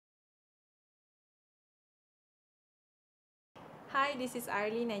Hi, this is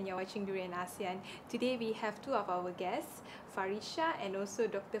Arlene and you're watching Durian ASEAN. Today we have two of our guests, Farisya and also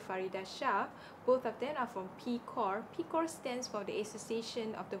Dr. Farida Shah. Both of them are from PCORE. PCORE stands for the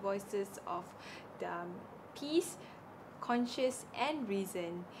Association of the Voices of the Peace, Conscience and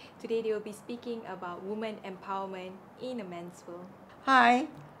Reason. Today they will be speaking about women empowerment in a man's world. Hi,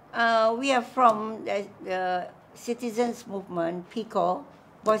 we are from the Citizens Movement, PCORE,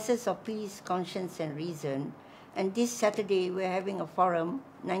 Voices of Peace, Conscience and Reason. And this Saturday, we're having a forum,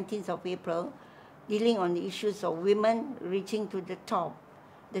 19th of April, dealing on the issues of women reaching to the top.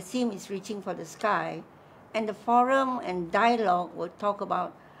 The theme is reaching for the sky. And the forum and dialogue will talk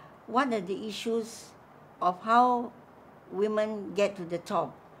about what are the issues of how women get to the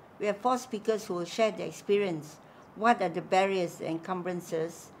top. We have 4 speakers who will share their experience. What are the barriers, the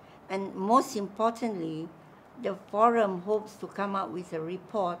encumbrances, and most importantly, the forum hopes to come up with a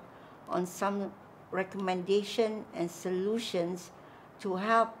report on some recommendation and solutions to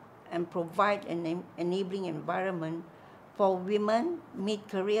help and provide an enabling environment for women,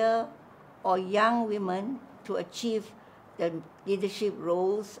 mid-career or young women to achieve the leadership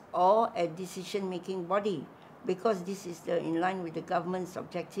roles or a decision-making body, because this is in line with the government's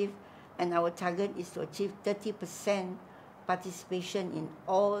objective, and our target is to achieve 30% participation in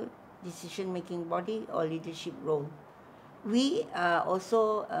all decision-making body or leadership role. We are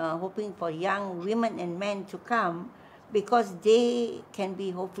also hoping for young women and men to come, because they can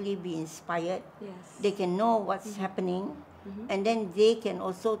hopefully be inspired. Yes. They can know what's happening, and then they can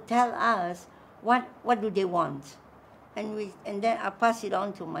also tell us what do they want. And then I'll pass it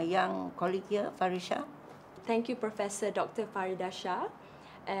on to my young colleague here, Farisya. Thank you, Professor Dr. Farida Shah.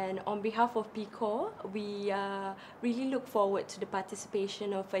 And on behalf of PCORE, we really look forward to the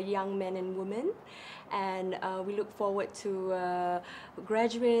participation of young men and women. And we look forward to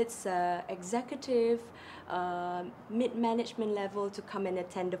graduates, executive, mid-management level to come and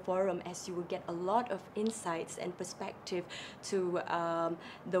attend the forum, as you will get a lot of insights and perspective to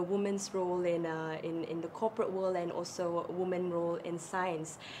the woman's role in the corporate world and also women's role in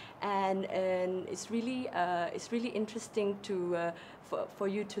science. And it's really interesting to for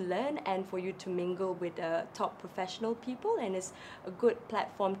you to learn and for you to mingle with top professional people, and it's a good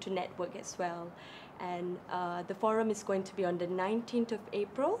platform to network as well. And the forum is going to be on the 19th of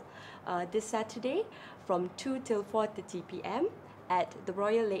April, this Saturday, from 2 till 4:30 p.m. at the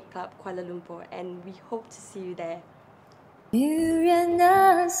Royal Lake Club, Kuala Lumpur, and we hope to see you there.